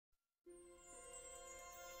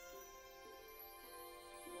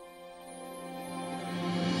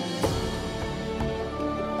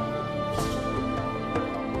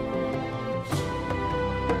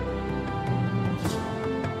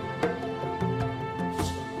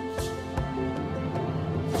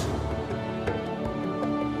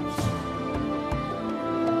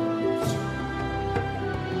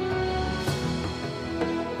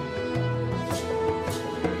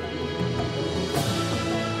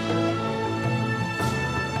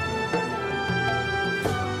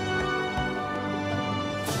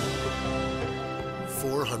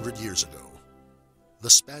the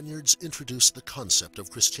Spaniards introduced the concept of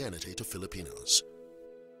Christianity to Filipinos.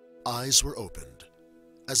 Eyes were opened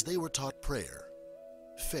as they were taught prayer,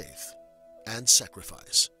 faith, and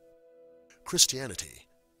sacrifice. Christianity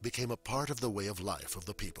became a part of the way of life of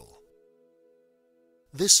the people.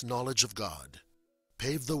 This knowledge of God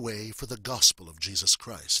paved the way for the gospel of Jesus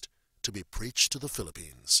Christ to be preached to the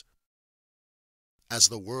Philippines. As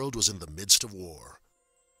the world was in the midst of war,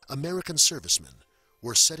 American servicemen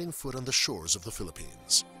were setting foot on the shores of the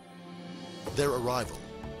Philippines. Their arrival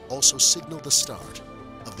also signaled the start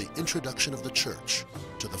of the introduction of the church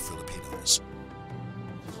to the Filipinos.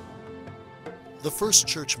 The first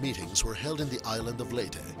church meetings were held in the island of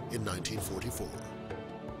Leyte in 1944.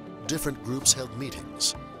 Different groups held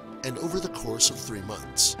meetings, and over the course of 3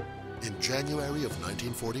 months, in January of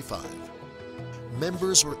 1945,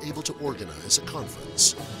 members were able to organize a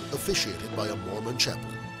conference officiated by a Mormon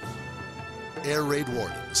chaplain. Air raid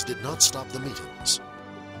warnings did not stop the meetings.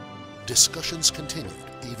 Discussions continued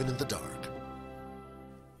even in the dark.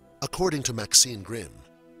 According to Maxine Grimm,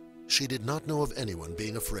 she did not know of anyone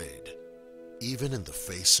being afraid, even in the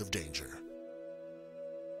face of danger.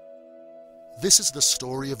 This is the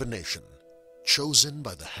story of a nation chosen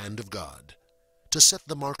by the hand of God to set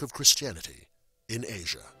the mark of Christianity in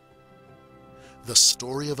Asia. The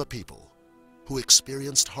story of a people who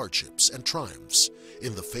experienced hardships and triumphs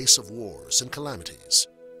in the face of wars and calamities,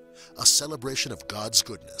 a celebration of God's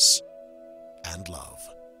goodness and love.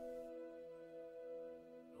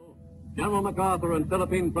 General MacArthur and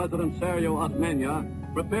Philippine President Sergio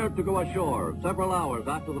Osmeña prepared to go ashore several hours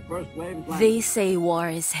after the first waves landed. They say war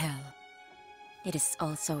is hell. It is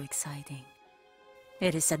also exciting.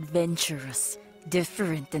 It is adventurous,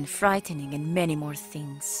 different and frightening, and many more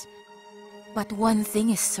things. But one thing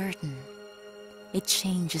is certain. It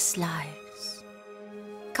changes lives.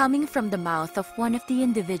 Coming from the mouth of one of the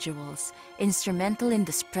individuals instrumental in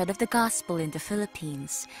the spread of the gospel in the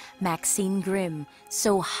Philippines, Maxine Grimm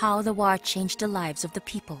saw how the war changed the lives of the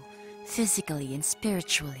people, physically and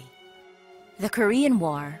spiritually. The Korean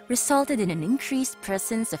War resulted in an increased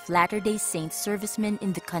presence of Latter-day Saint servicemen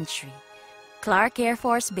in the country. Clark Air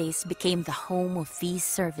Force Base became the home of these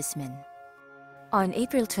servicemen. On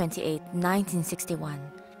April 28, 1961,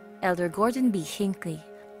 Elder Gordon B. Hinckley,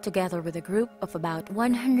 together with a group of about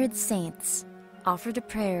 100 saints, offered a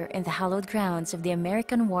prayer in the hallowed grounds of the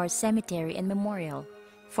American War Cemetery and Memorial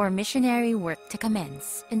for missionary work to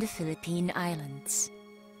commence in the Philippine Islands.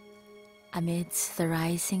 Amidst the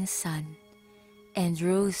rising sun and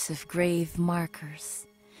rows of grave markers,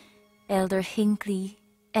 Elder Hinckley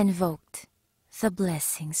invoked the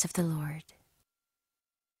blessings of the Lord.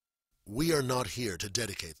 We are not here to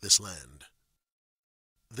dedicate this land.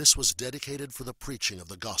 This was dedicated for the preaching of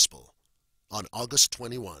the gospel on August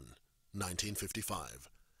 21, 1955,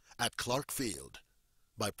 at Clark Field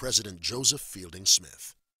by President Joseph Fielding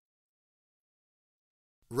Smith.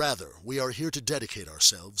 Rather, we are here to dedicate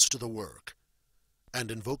ourselves to the work and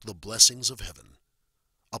invoke the blessings of heaven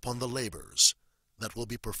upon the labors that will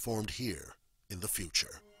be performed here in the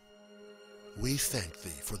future. We thank Thee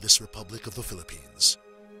for this Republic of the Philippines,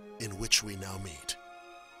 in which we now meet,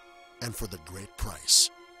 and for the great price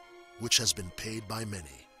which has been paid by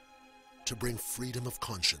many to bring freedom of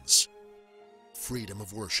conscience, freedom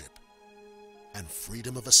of worship, and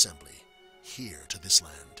freedom of assembly here to this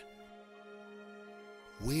land.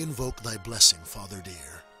 We invoke Thy blessing, Father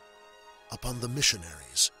dear, upon the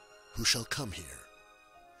missionaries who shall come here,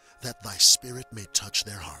 that Thy Spirit may touch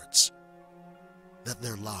their hearts, that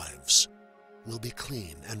their lives will be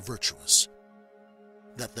clean and virtuous,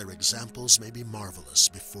 that their examples may be marvelous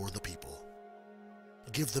before the people.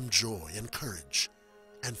 Give them joy and courage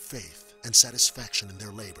and faith and satisfaction in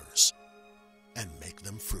their labors, and make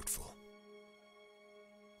them fruitful.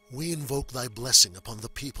 We invoke Thy blessing upon the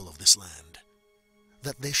people of this land,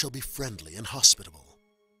 that they shall be friendly and hospitable,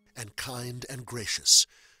 and kind and gracious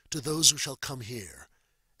to those who shall come here,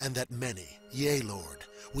 and that many, yea, Lord,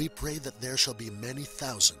 we pray that there shall be many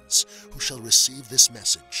thousands who shall receive this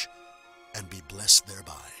message and be blessed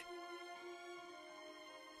thereby.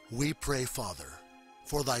 We pray, Father,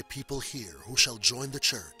 for Thy people here who shall join the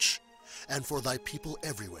church, and for Thy people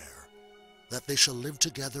everywhere, that they shall live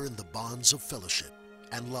together in the bonds of fellowship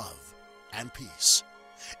and love and peace,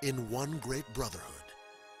 in one great brotherhood,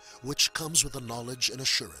 which comes with the knowledge and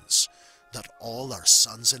assurance that all are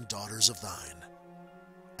sons and daughters of Thine,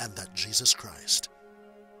 and that Jesus Christ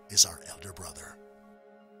is our elder brother.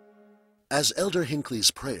 As Elder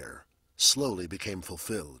Hinckley's prayer slowly became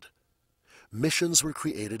fulfilled, missions were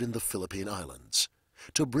created in the Philippine Islands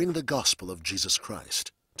to bring the gospel of Jesus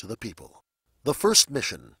Christ to the people. The first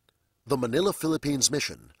mission, the Manila Philippines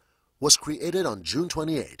Mission, was created on June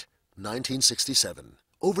 28, 1967.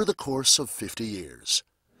 Over the course of 50 years,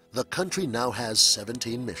 the country now has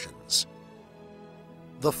 17 missions.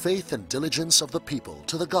 The faith and diligence of the people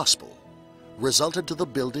to the gospel resulted to the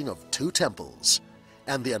building of 2 temples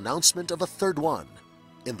and the announcement of a third one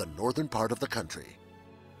in the northern part of the country.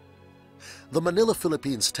 The Manila,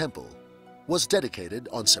 Philippines temple was dedicated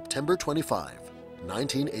on September 25,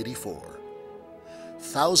 1984.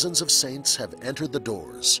 Thousands of saints have entered the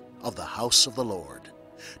doors of the house of the Lord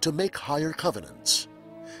to make higher covenants,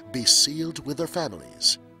 be sealed with their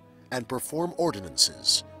families, and perform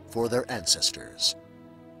ordinances for their ancestors.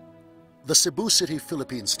 The Cebu City,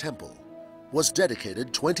 Philippines temple was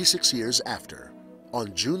dedicated 26 years after,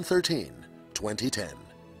 on June 13, 2010.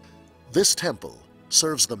 This temple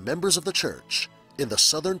serves the members of the church in the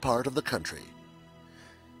southern part of the country.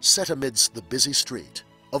 Set amidst the busy street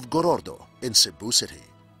of Gorordo in Cebu City,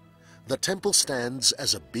 the temple stands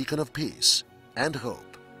as a beacon of peace and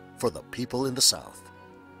hope for the people in the south.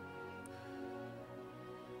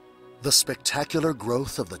 The spectacular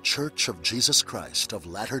growth of the Church of Jesus Christ of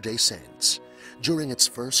Latter-day Saints during its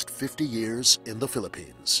first 50 years in the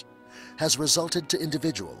Philippines has resulted to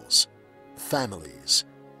individuals, families,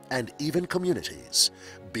 and even communities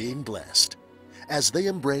being blessed as they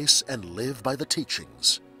embrace and live by the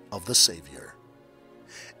teachings of the Savior.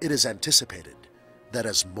 It is anticipated that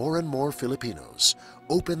as more and more Filipinos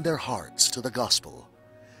open their hearts to the gospel,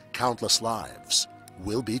 countless lives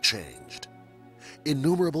will be changed.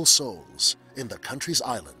 Innumerable souls in the country's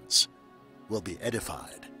islands will be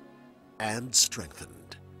edified and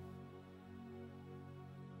strengthened.